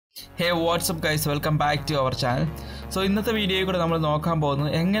Hey, what's up guys, welcome back to our channel. So ഇന്നത്തെ വീഡിയോയിൽ കൂടെ നമ്മൾ നോക്കാൻ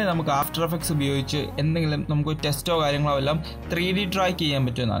പോകുന്നത് എങ്ങനെ നമുക്ക് ആഫ്റ്റർ എഫക്ട്സ് ഉപയോഗിച്ച് എന്തെങ്കിലും നമുക്ക് ടെസ്റ്റോ കാര്യങ്ങളോ എല്ലാം 3D ട്രാക്ക് ചെയ്യാൻ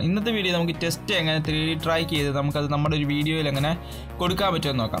പറ്റുമെന്നാണ്. ഇന്നത്തെ വീഡിയോ നമുക്ക് ടെസ്റ്റ് എങ്ങനെ 3D ട്രാക്ക് ചെയ്ത് നമുക്കത് നമ്മുടെ ഒരു വീഡിയോയിൽ എങ്ങനെ കൊടുക്കാൻ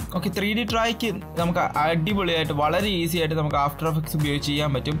പറ്റുമെന്ന് നോക്കാം. ഓക്കെ, 3D ട്രാക്ക് നമുക്ക് അടിപൊളിയായിട്ട് വളരെ ഈസി ആയിട്ട് നമുക്ക് ആഫ്റ്റർ എഫക്ട്സ് ഉപയോഗിച്ച്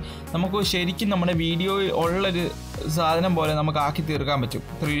ചെയ്യാൻ പറ്റും. നമുക്ക് ശരിക്കും നമ്മുടെ വീഡിയോയിൽ ഉള്ളൊരു സാധനം പോലെ നമുക്ക് ആക്കി തീർക്കാൻ പറ്റും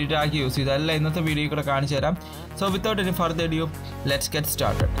 3D ട്രാക്ക് യൂസ് ചെയ്ത്. അല്ല ഇന്നത്തെ വീഡിയോയിൽ കൂടെ കാണിച്ചു തരാം. So without any further ado, let's get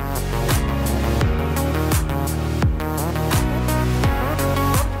started.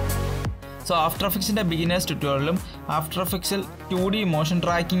 So After Effects beginners tutorial After Effects 2D motion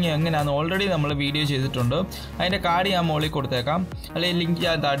tracking എങ്ങനെയാണ് ഓൾറെഡി നമ്മൾ വീഡിയോ ചെയ്തിട്ടുണ്ട്. അതിൻ്റെ കാർഡ് ഞാൻ മുകളിൽ കൊടുത്തേക്കാം, അല്ലെങ്കിൽ ലിങ്ക്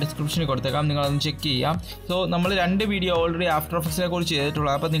ഞാൻ ഡിസ്ക്രിപ്ഷനിൽ കൊടുത്തേക്കാം, നിങ്ങളതൊന്ന് ചെക്ക് ചെയ്യാം. സോ നമ്മൾ 2 വീഡിയോ ഓൾറെഡി ആഫ്റ്റർ എഫക്ട്സിനെ കുറിച്ച്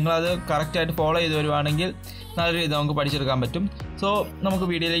ചെയ്തിട്ടുള്ളത്. അപ്പോൾ നിങ്ങളത് കറക്റ്റായിട്ട് ഫോളോ ചെയ്ത് വരുവാണെങ്കിൽ നല്ല രീതി നമുക്ക് പഠിച്ചെടുക്കാൻ പറ്റും. സോ നമുക്ക്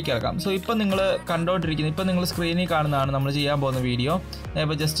വീഡിയോയിലേക്ക് ഇറക്കാം. സോ ഇപ്പോൾ നിങ്ങൾ കണ്ടുകൊണ്ടിരിക്കുന്നത്, ഇപ്പോൾ നിങ്ങൾ സ്ക്രീനിൽ കാണുന്നതാണ് നമ്മൾ ചെയ്യാൻ പോകുന്ന വീഡിയോ.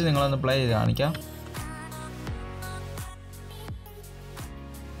 ഇപ്പോൾ ജസ്റ്റ് നിങ്ങളൊന്ന് പ്ലേ ചെയ്ത്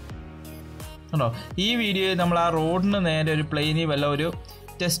കാണിക്കാം. ോ ഈ വീഡിയോയിൽ നമ്മൾ ആ റോഡിന് നേരെ ഒരു പ്ലെയിനിൽ വല്ല ഒരു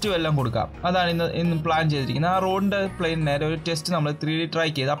ടെസ്റ്റ് എല്ലാം കൊടുക്കാം. അതാണ് ഇന്ന് പ്ലാൻ ചെയ്തിരിക്കുന്നത്. ആ റോഡിൻ്റെ പ്ലെയിൻ നേരെ ഒരു ടെസ്റ്റ് നമ്മൾ 3D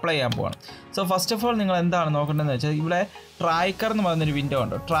ട്രാക്ക് ചെയ്ത് അപ്ലൈ ചെയ്യാൻ പോകണം. സോ ഫസ്റ്റ് ഓഫ് ഓൾ നിങ്ങൾ എന്താണ് നോക്കേണ്ടതെന്ന് വെച്ചാൽ, ഇവിടെ ട്രാക്കർ എന്ന് പറയുന്നൊരു വിൻഡോ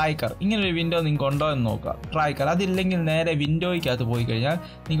ഉണ്ടോ, ട്രാക്കർ ഇങ്ങനൊരു വിൻഡോ നിങ്ങൾക്ക് ഉണ്ടോ എന്ന് നോക്കുക. ട്രാക്കർ അതില്ലെങ്കിൽ നേരെ വിൻഡോയ്ക്കകത്ത് പോയി കഴിഞ്ഞാൽ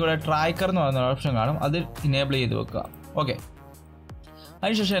നിങ്ങൾക്ക് ഇവിടെ ട്രാക്കർ എന്ന് പറയുന്ന ഓപ്ഷൻ കാണും, അത് ഇനേബിൾ ചെയ്ത് വെക്കുക. ഓക്കെ,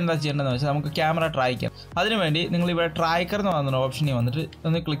 അതിനുശേഷം എന്താ ചെയ്യേണ്ടതെന്ന് വെച്ചാൽ നമുക്ക് ക്യാമറ ട്രാക്ക് ചെയ്യാം. അതിനുവേണ്ടി നിങ്ങളിവിടെ ട്രാക്കർ എന്ന് പറയുന്ന ഓപ്ഷനിൽ വന്നിട്ട്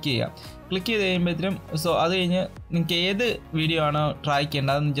ഒന്ന് ക്ലിക്ക് ചെയ്യാം. ക്ലിക്ക് ചെയ്ത് കഴിയുമ്പോഴത്തേനും അത് കഴിഞ്ഞ് നിങ്ങൾക്ക് ഏത് വീഡിയോ ആണോ ട്രാക്ക്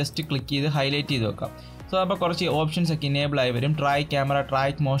ചെയ്യേണ്ടത് അതൊന്ന് ജസ്റ്റ് ക്ലിക്ക് ചെയ്ത് ഹൈലൈറ്റ് ചെയ്ത് വെക്കാം. സോ അപ്പോൾ കുറച്ച് ഓപ്ഷൻസ് ഒക്കെ ഇനേബിൾ ആയി വരും. Track camera,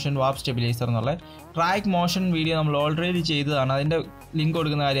 track motion, വാപ്പ് stabiliser എന്നുള്ള ട്രാക്ക് മോഷൻ വീഡിയോ നമ്മൾ ഓൾറെഡി ചെയ്തതാണ്. അതിൻ്റെ ലിങ്ക്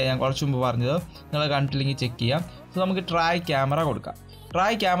കൊടുക്കുന്ന കാര്യമാണ് ഞാൻ കുറച്ച് മുമ്പ് പറഞ്ഞത്. നിങ്ങൾ കണ്ടിട്ടില്ലെങ്കിൽ ചെക്ക് ചെയ്യാം. സോ നമുക്ക് ട്രാക്ക് ക്യാമറ കൊടുക്കാം.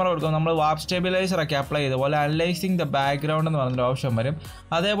 ട്രാക്ക് ക്യാമറ കൊടുക്കുമ്പോൾ നമ്മൾ വാപ്പ് സ്റ്റെബിലൈസറൊക്കെ അപ്ലൈ ചെയ്ത പോലെ അനലൈസിങ് ദ ബാക്ക്ഗ്രൗണ്ട് എന്ന് പറഞ്ഞൊരു ഓപ്ഷൻ വരും.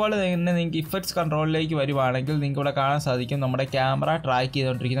 അതേപോലെ തന്നെ നിങ്ങൾക്ക് ഇഫക്ട്സ് കൺട്രോളിലേക്ക് വരുവാണെങ്കിൽ നിങ്ങൾക്ക് ഇവിടെ കാണാൻ സാധിക്കും, നമ്മുടെ ക്യാമറ ട്രാക്ക്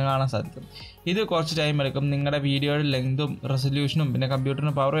ചെയ്തുകൊണ്ടിരിക്കുന്നത് കാണാൻ സാധിക്കും. ഇത് കുറച്ച് ടൈം എടുക്കും. നിങ്ങളുടെ വീഡിയോയുടെ ലെങ്തും റെസൊല്യൂഷനും പിന്നെ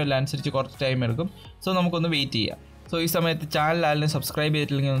കമ്പ്യൂട്ടറിന് പവറും എല്ലാം അനുസരിച്ച് കുറച്ച് ടൈം എടുക്കും. സോ നമുക്കൊന്ന് വെയിറ്റ് ചെയ്യാം. സോ ഈ സമയത്ത് ചാനൽ ആരെങ്കിലും സബ്സ്ക്രൈബ്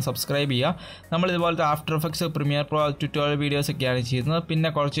ചെയ്തിട്ടില്ലെങ്കിൽ ഒന്ന് സബ്സ്ക്രൈബ് ചെയ്യുക. നമ്മളിതുപോലത്തെ after effects, premier pro tutorial വീഡിയോസൊക്കെയാണ് ചെയ്യുന്നത്. പിന്നെ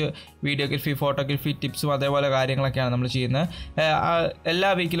കുറച്ച് വീഡിയോഗ്രാഫി, ഫോട്ടോഗ്രാഫി ടിപ്സും അതേപോലെ കാര്യങ്ങളൊക്കെയാണ് നമ്മൾ ചെയ്യുന്നത്.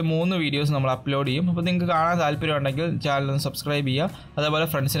 എല്ലാ വീക്കിലും 3 വീഡിയോസ് നമ്മൾ അപ്ലോഡ് ചെയ്യും. അപ്പോൾ നിങ്ങൾക്ക് കാണാൻ താല്പര്യമുണ്ടെങ്കിൽ ചാനലൊന്ന് സബ്സ്ക്രൈബ് ചെയ്യുക. അതേപോലെ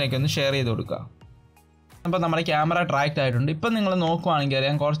ഫ്രണ്ട്സിനൊക്കെ ഒന്ന് ഷെയർ ചെയ്ത് കൊടുക്കുക. അപ്പോൾ നമ്മുടെ ക്യാമറ ട്രാക്ട് ആയിട്ടുണ്ട്. ഇപ്പം നിങ്ങൾ നോക്കുവാണെങ്കിൽ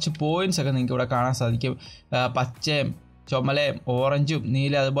അറിയാം, കുറച്ച് പോയിൻറ്റ്സ് ഒക്കെ നിങ്ങൾക്ക് ഇവിടെ കാണാൻ സാധിക്കും. പച്ചയും ചുമലയും ഓറഞ്ചും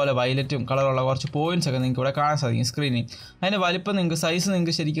നീല അതുപോലെ വയലറ്റും കളറുള്ള കുറച്ച് പോയിൻറ്റ്സ് ഒക്കെ നിങ്ങൾക്ക് ഇവിടെ കാണാൻ സാധിക്കും സ്ക്രീനിൽ. അതിൻ്റെ വലിപ്പം നിങ്ങൾക്ക് സൈസ്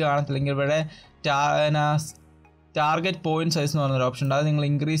നിങ്ങൾക്ക് ശരിക്കും കാണത്തില്ലെങ്കിൽ ഇവിടെ ടാർഗറ്റ് പോയിൻറ്റ് സൈസ് എന്ന് പറഞ്ഞൊരു ഓപ്ഷൻ ഉണ്ട്. അത് നിങ്ങൾ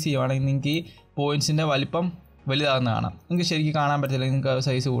ഇൻക്രീസ് ചെയ്യുവാണെങ്കിൽ നിങ്ങൾക്ക് ഈ പോയിൻറ്റ്സിൻ്റെ വലിപ്പം വലുതാകുന്ന കാണാം. നിങ്ങൾക്ക് ശരിക്കും കാണാൻ പറ്റില്ല, നിങ്ങൾക്ക്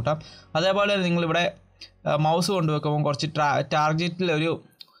സൈസ് കൂട്ടാം. അതേപോലെ നിങ്ങളിവിടെ മൗസ് കൊണ്ടുവെക്കുമ്പോൾ കുറച്ച് ടാർഗറ്റിൽ ഒരു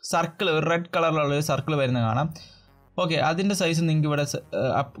സർക്കിൾ, ഒരു റെഡ് കളറിലുള്ളൊരു സർക്കിൾ വരുന്നത് കാണാം. ഓക്കെ, അതിൻ്റെ സൈസ് നിങ്ങൾക്ക് ഇവിടെ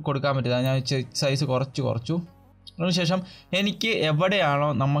കൊടുക്കാൻ പറ്റില്ല. ഞാൻ സൈസ് കുറച്ചു. അതിനുശേഷം എനിക്ക് എവിടെയാണോ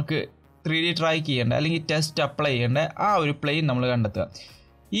നമുക്ക് 3D ട്രാക്ക് ചെയ്യേണ്ടത് അല്ലെങ്കിൽ ടെസ്റ്റ് അപ്ലൈ ചെയ്യേണ്ടത് ആ ഒരു പ്ലെയിൻ നമ്മൾ കണ്ടെത്തുക.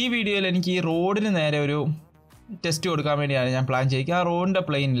 ഈ വീഡിയോയിൽ എനിക്ക് ഈ റോഡിന് നേരെ ഒരു ടെസ്റ്റ് കൊടുക്കാൻ വേണ്ടിയാണ് ഞാൻ പ്ലാൻ ചെയ്തിരിക്കുന്നത്. ആ റോഡിൻ്റെ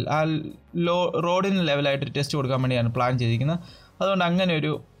പ്ലെയിനിൽ ആ റോഡിന് ലെവലായിട്ട് ടെസ്റ്റ് കൊടുക്കാൻ വേണ്ടിയാണ് പ്ലാൻ ചെയ്തിരിക്കുന്നത്. അതുകൊണ്ട് അങ്ങനെ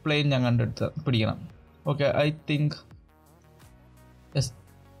ഒരു പ്ലെയിൻ ഞാൻ കണ്ടെടുത്ത് പിടിക്കണം. ഓക്കെ, ഐ തിങ്ക് യെസ്,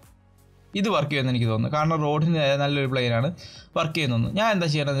 ഇത് വർക്ക് ചെയ്യുമെന്ന് എനിക്ക് തോന്നുന്നു. കാരണം റോഡിന് നല്ലൊരു പ്ലെയിനാണ്, വർക്ക് ചെയ്യുന്നു. ഞാൻ എന്താ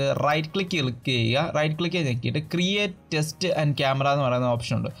ചെയ്യേണ്ടത്, റൈറ്റ് ക്ലിക്ക് ചെയ്യുക. Right click ഞെക്കിയിട്ട് create test and camera എന്ന് പറയുന്ന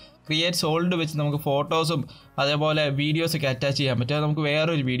ഓപ്ഷൻ ഉണ്ട്. ക്രിയേറ്റ് സോൾഡ് വെച്ച് നമുക്ക് ഫോട്ടോസും അതേപോലെ വീഡിയോസൊക്കെ അറ്റാച്ച് ചെയ്യാൻ പറ്റും. അത് നമുക്ക്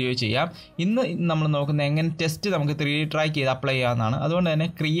വേറൊരു വീഡിയോ ചെയ്യാം. ഇന്ന് നമ്മൾ നോക്കുന്നത് എങ്ങനെ ടെസ്റ്റ് നമുക്ക് 3D ട്രാക്ക് ചെയ്ത് അപ്ലൈ ചെയ്യാമെന്നാണ്. അതുകൊണ്ട് തന്നെ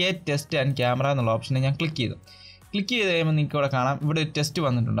ക്രിയേറ്റ് ടെസ്റ്റ് ആൻഡ് ക്യാമറ എന്നുള്ള ഓപ്ഷനെ ഞാൻ ക്ലിക്ക് ചെയ്ത് കഴിയുമ്പോൾ നിങ്ങൾക്ക് ഇവിടെ കാണാം, ഇവിടെ ഒരു ടെസ്റ്റ്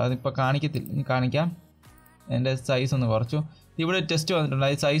വന്നിട്ടുണ്ട്. അതിപ്പോൾ കാണിക്കാം. എൻ്റെ സൈസ് ഒന്ന് കുറച്ചു. ഇവിടെ ടെസ്റ്റ് വന്നിട്ടുണ്ട്.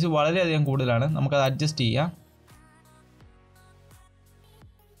 അത് സൈസ് വളരെയധികം കൂടുതലാണ്. നമുക്കത് അഡ്ജസ്റ്റ് ചെയ്യാം.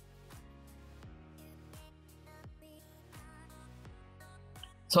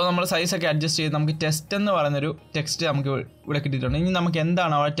 സോ നമ്മൾ സൈസൊക്കെ അഡ്ജസ്റ്റ് ചെയ്ത് നമുക്ക് ടെസ്റ്റ് എന്ന് പറയുന്നൊരു ടെക്സ്റ്റ് നമുക്ക് ഇവിടെ കിട്ടിയിട്ടുണ്ട്. ഇനി നമുക്ക്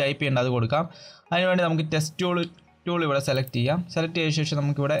എന്താണ് അവിടെ ടൈപ്പ് ചെയ്യേണ്ടത് അത് കൊടുക്കാം. അതിനുവേണ്ടി നമുക്ക് ടെസ്റ്റ് ടൂൾ ഇവിടെ സെലക്ട് ചെയ്യാം. സെലക്ട് ചെയ്ത ശേഷം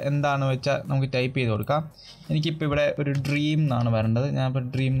നമുക്കിവിടെ എന്താണെന്ന് വെച്ചാൽ നമുക്ക് ടൈപ്പ് ചെയ്ത് കൊടുക്കാം. എനിക്കിപ്പോൾ ഇവിടെ ഒരു ഡ്രീം എന്നാണ് വരേണ്ടത്. ഞാനിപ്പോൾ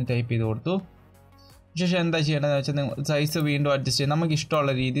ഡ്രീം ടൈപ്പ് ചെയ്ത് കൊടുത്തു. ശേഷം എന്താ ചെയ്യേണ്ടതെന്ന് വെച്ചാൽ സൈസ് വീണ്ടും അഡ്ജസ്റ്റ് ചെയ്യാം. നമുക്ക്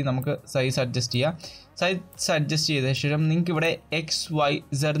ഇഷ്ടമുള്ള രീതി നമുക്ക് സൈസ് അഡ്ജസ്റ്റ് ചെയ്യാം. സൈസ് അഡ്ജസ്റ്റ് ചെയ്ത ശേഷം നിങ്ങൾക്ക് ഇവിടെ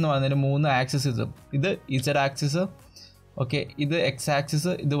XYZ എന്ന് പറയുന്നൊരു 3 ആക്സിസ് ഇത് Z ആക്സിസ്, ഓക്കെ, ഇത് X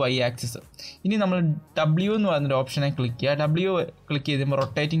ആക്സിസ്, ഇത് Y ആക്സിസ്. ഇനി നമ്മൾ W എന്ന് പറയുന്നൊരു ഓപ്ഷനെ ക്ലിക്ക് ചെയ്യുക. W ക്ലിക്ക് ചെയ്തുമ്പോൾ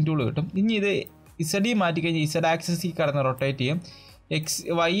റൊട്ടേറ്റിംഗ് ടൂൾ കിട്ടും. ഇനി ഇത് Z മാറ്റിക്കഴിഞ്ഞാൽ Z ആക്സിസിൽ കിടന്ന് റൊട്ടേറ്റ് ചെയ്യും.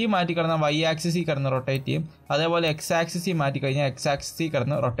 Y മാറ്റിക്കിടന്ന Y ആക്സിസിൽ കിടന്ന് റൊട്ടേറ്റ് ചെയ്യും. അതേപോലെ X ആക്സിസിൽ മാറ്റിക്കഴിഞ്ഞാൽ X ആക്സിസിൽ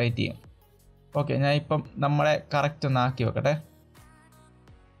കിടന്ന് റൊട്ടേറ്റ് ചെയ്യും. ഓക്കെ, ഞാൻ ഇപ്പം നമ്മളെ കറക്റ്റ് ഒന്ന് ആക്കി വെക്കട്ടെ.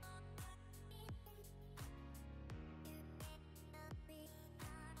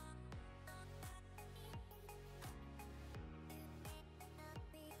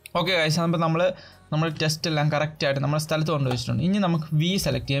 ഓക്കെ ഗൈസ്, അപ്പോൾ നമ്മൾ ടെസ്റ്റ് എല്ലാം കറക്റ്റായിട്ട് നമ്മുടെ സ്ഥലത്ത് കൊണ്ടുവച്ചിട്ടുണ്ട്. ഇനി നമുക്ക് വി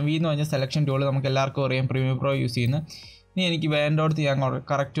സെലക്ട് ചെയ്യാം. വി എന്ന് പറഞ്ഞാൽ സെലക്ഷൻ ടൂൾ നമുക്ക് എല്ലാവർക്കും അറിയാം, പ്രീമിയർ പ്രോ യൂസ് ചെയ്യുന്നത്. ഇനി എനിക്ക് വേണ്ടോടത്ത് ഞാൻ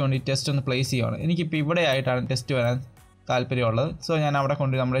കറക്റ്റ് കൊണ്ട് ഈ ടെസ്റ്റ് ഒന്ന് പ്ലേസ് ചെയ്യുകയാണ്. എനിക്കിപ്പോൾ ഇവിടെ ആയിട്ടാണ് ടെസ്റ്റ് വരാൻ താല്പര്യമുള്ളത്. സോ ഞാൻ അവിടെ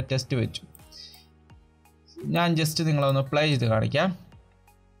കൊണ്ട് നമ്മുടെ ടെസ്റ്റ് വെച്ചു. ഞാൻ ജസ്റ്റ് നിങ്ങളൊന്ന് പ്ലേ ചെയ്ത് കാണിക്കാം.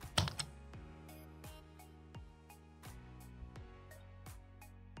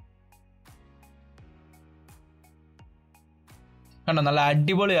 കണ്ടോ, നല്ല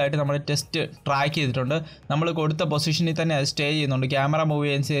അടിപൊളിയായിട്ട് നമ്മൾ ടെസ്റ്റ് ട്രാക്ക് ചെയ്തിട്ടുണ്ട്. നമ്മൾ കൊടുത്ത പൊസിഷനിൽ തന്നെ അത് സ്റ്റേ ചെയ്യുന്നുണ്ട്. ക്യാമറ മൂവ്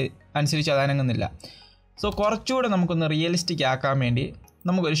അനുസരിച്ച് അത് അനങ്ങുന്നില്ല. സോ കുറച്ചുകൂടെ നമുക്കൊന്ന് റിയലിസ്റ്റിക് ആക്കാൻ വേണ്ടി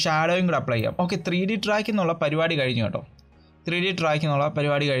നമുക്കൊരു ഷാഡോയും കൂടെ അപ്ലൈ ചെയ്യാം. ഓക്കെ, 3D ട്രാക്കിംഗ് എന്നുള്ള പരിപാടി കഴിഞ്ഞു കേട്ടോ. 3D ട്രാക്കിംഗ് എന്നുള്ള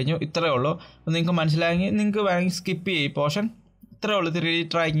പരിപാടി കഴിഞ്ഞു. ഇത്രയേ ഉള്ളൂ. നിങ്ങൾക്ക് മനസ്സിലായെങ്കിൽ നിങ്ങൾക്ക് വേണമെങ്കിൽ സ്കിപ്പ് ചെയ്യും ഈ പോർഷൻ. ഇത്രയേ ഉള്ളൂ 3D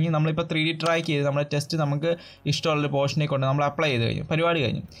ട്രാക്കിങ്. നമ്മളിപ്പോൾ 3D ട്രാക്ക് ചെയ്ത് നമ്മുടെ ടെസ്റ്റ് നമുക്ക് ഇഷ്ടമുള്ളൊരു പോർഷനെ കൊണ്ട് നമ്മൾ അപ്ലൈ ചെയ്ത് കഴിഞ്ഞു. പരിപാടി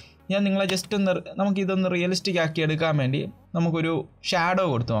കഴിഞ്ഞു. ഞാൻ നിങ്ങളെ ജസ്റ്റ് നമുക്കിതൊന്ന് റിയലിസ്റ്റിക് ആക്കി എടുക്കാൻ വേണ്ടി നമുക്കൊരു ഷാഡോ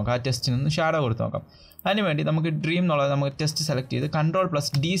കൊടുത്ത് നോക്കാം. ആ ടെസ്റ്റിനൊന്ന് ഷാഡോ കൊടുത്ത് നോക്കാം. അതിനുവേണ്ടി നമുക്ക് ഡ്രീം എന്നുള്ളത് നമുക്ക് ടെസ്റ്റ് സെലക്ട് ചെയ്ത്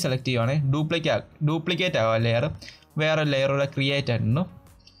Ctrl+D സെലക്ട് ചെയ്യുവാണെങ്കിൽ ഡ്യൂപ്ലിക്കേറ്റ് ആകുക ലെയർ, വേറെ ലെയറൂടെ ക്രിയേറ്റ് ആയിട്ടുണ്ട്.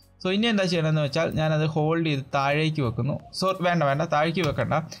 സോ ഇനി എന്താ ചെയ്യണമെന്ന് വെച്ചാൽ ഞാനത് ഹോൾഡ് ചെയ്ത് താഴേക്ക് വെക്കുന്നു. വേണ്ട താഴേക്ക്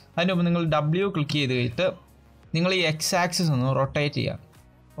വെക്കണ്ട. അതിന് മുമ്പ് നിങ്ങൾ W ക്ലിക്ക് ചെയ്ത് കഴിഞ്ഞിട്ട് നിങ്ങൾ ഈ X ആക്സിസ് ഒന്ന് റൊട്ടേറ്റ് ചെയ്യാം.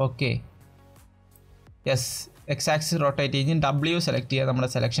 Okay, yes, X axis rotate ചെയ്ത് W സെലക്ട് ചെയ്യുക, നമ്മുടെ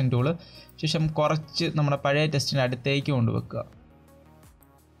സെലക്ഷൻ ടൂള്. ശേഷം കുറച്ച് നമ്മുടെ പഴയ ടെസ്റ്റിൻ്റെ അടുത്തേക്ക് കൊണ്ടുവെക്കുക.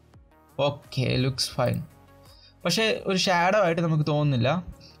 Okay, looks fine. പക്ഷേ ഒരു ഷാഡോ ആയിട്ട് നമുക്ക് തോന്നുന്നില്ല.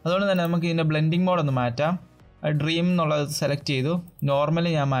 അതുകൊണ്ട് തന്നെ നമുക്ക് ഇതിൻ്റെ ബ്ലെൻഡിങ് മോഡ് ഒന്ന് മാറ്റാം. ഡ്രീം എന്നുള്ളത് സെലക്ട് ചെയ്തു. നോർമലി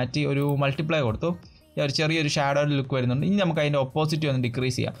ഞാൻ മാറ്റി ഒരു മൾട്ടിപ്ലൈ കൊടുത്തു. ഒരു ചെറിയൊരു ഷാഡോ ലുക്ക് വരുന്നുണ്ട്. ഇനി നമുക്ക് അതിൻ്റെ ഒപ്പോസിറ്റി ഒന്ന്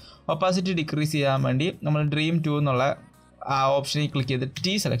ഡിക്രീസ് ചെയ്യാം. ഒപ്പാസിറ്റി ഡിക്രീസ് ചെയ്യാൻ വേണ്ടി നമ്മൾ ഡ്രീം 2 എന്നുള്ള ആ ഓപ്ഷനിൽ ക്ലിക്ക് ചെയ്ത്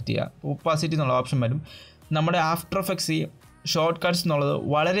T സെലക്ട് ചെയ്യുക. ഒപ്പാസിറ്റി എന്നുള്ള ഓപ്ഷൻ വരും. നമ്മുടെ ആഫ്റ്റർ എഫക്ട്സ് ഷോർട്ട് കട്ട്സ് എന്നുള്ളത്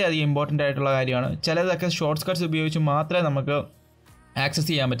വളരെയധികം ഇമ്പോർട്ടൻ്റ് ആയിട്ടുള്ള കാര്യമാണ്. ചിലതൊക്കെ ഷോർട്ട് കട്ട്സ് ഉപയോഗിച്ച് മാത്രമേ നമുക്ക് ആക്സസ്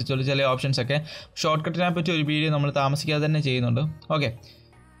ചെയ്യാൻ പറ്റത്തുള്ളൂ. ചില ഓപ്ഷൻസൊക്കെ ഷോർട്ട് കട്ടിനെ പറ്റി ഒരു വീഡിയോ നമ്മൾ താമസിക്കാതെ തന്നെ ചെയ്യുന്നുണ്ട്. ഓക്കെ,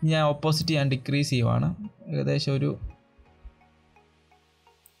 ഞാൻ ഓപ്പോസിറ്റ് ഞാൻ ഡിക്രീസ് ചെയ്യുവാണ്. ഏകദേശം ഒരു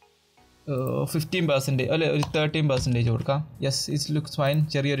 15% അല്ലെ ഒരു 13% കൊടുക്കാം. Yes, it looks fine.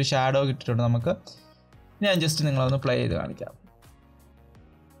 ചെറിയൊരു ഷാഡോ കിട്ടിയിട്ടുണ്ട് നമുക്ക്. ഞാൻ ജസ്റ്റ് നിങ്ങളൊന്ന് പ്ലേ ചെയ്ത് കാണിക്കാം.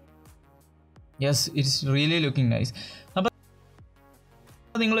 Yes, it's really looking nice. അപ്പോൾ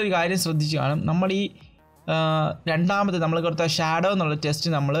നിങ്ങളൊരു കാര്യം ശ്രദ്ധിച്ച് കാണും. നമ്മൾ ഈ രണ്ടാമത് നമ്മൾ കൊടുത്ത ഷാഡോ എന്നുള്ള ടെസ്റ്റ്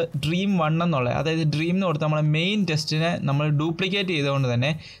നമ്മൾ ഡ്രീം 1 എന്നുള്ള, അതായത് ഡ്രീം എന്ന് കൊടുത്ത നമ്മുടെ മെയിൻ ടെസ്റ്റിനെ നമ്മൾ ഡ്യൂപ്ലിക്കേറ്റ് ചെയ്തുകൊണ്ട്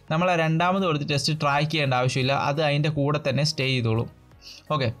തന്നെ നമ്മൾ ആ രണ്ടാമത് കൊടുത്ത് ടെസ്റ്റ് ട്രാക്ക് ചെയ്യേണ്ട ആവശ്യമില്ല. അത് അതിൻ്റെ കൂടെ തന്നെ സ്റ്റേ ചെയ്തോളും.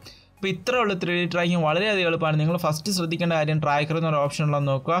 ഓക്കെ, അപ്പോൾ ഇത്രയുള്ള 3D ട്രാക്കിങ് വളരെയധികം എളുപ്പമാണ്. നിങ്ങൾ ഫസ്റ്റ് ശ്രദ്ധിക്കേണ്ട കാര്യം ട്രാക്കർ എന്നൊരു ഓപ്ഷൻ ഉള്ളത്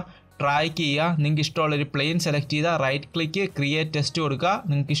നോക്കുക, ട്രാക്ക് ചെയ്യുക. നിങ്ങൾക്ക് ഇഷ്ടമുള്ളൊരു പ്ലെയിൻ സെലക്ട് ചെയ്താൽ റൈറ്റ് ക്ലിക്ക് ക്രിയേറ്റ് ടെസ്റ്റ് കൊടുക്കുക.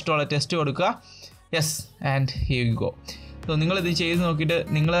 നിങ്ങൾക്ക് ഇഷ്ടമുള്ള ടെസ്റ്റ് കൊടുക്കുക. Yes, and here you go. So നിങ്ങളിത് ചെയ്ത് നോക്കിയിട്ട്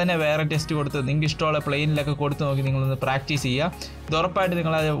നിങ്ങൾ തന്നെ വേറെ ടെസ്റ്റ് കൊടുത്ത് നിങ്ങൾക്ക് ഇഷ്ടമുള്ള പ്ലെയിനിലൊക്കെ കൊടുത്ത് നോക്കി നിങ്ങളൊന്ന് പ്രാക്ടീസ് ചെയ്യുക. ഇത് ഉറപ്പായിട്ട്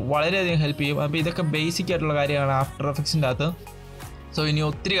നിങ്ങളത് വളരെയധികം ഹെൽപ്പ് ചെയ്യും. അപ്പോൾ ഇതൊക്കെ ബേസിക് ആയിട്ടുള്ള കാര്യമാണ് ആഫ്റ്റർ എഫക്ട്സിൻ്റെ അകത്ത്. സോ ഇനി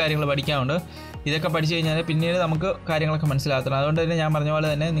ഒത്തിരി കാര്യങ്ങൾ പഠിക്കാനുണ്ട്. ഇതൊക്കെ പഠിച്ചു കഴിഞ്ഞാൽ പിന്നീട് നമുക്ക് കാര്യങ്ങളൊക്കെ മനസ്സിലാകത്തുള്ളൂ. അതുകൊണ്ട് തന്നെ ഞാൻ പറഞ്ഞ പോലെ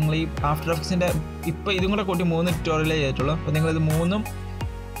തന്നെ നിങ്ങൾ ഈ ആഫ്റ്റർ എഫക്ട്സിൻ്റെ ഇപ്പോൾ ഇതും കൂടെ കൂട്ടി 3 ട്യൂട്ടോറിയലേ ചെയ്തിട്ടുള്ളൂ. അപ്പോൾ നിങ്ങളിത് 3ഉം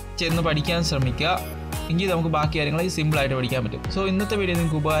ചെന്ന് പഠിക്കാൻ ശ്രമിക്കുക. എങ്കിൽ നമുക്ക് ബാക്കി കാര്യങ്ങൾ സിമ്പിളായിട്ട് പഠിക്കാൻ പറ്റും. സോ ഇന്നത്തെ വീഡിയോ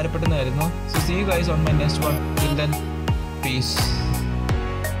നിങ്ങൾക്ക് ഉപകാരപ്പെട്ടെന്ന് കരുതുന്നു. So see you guys on my next one. Till then, piece.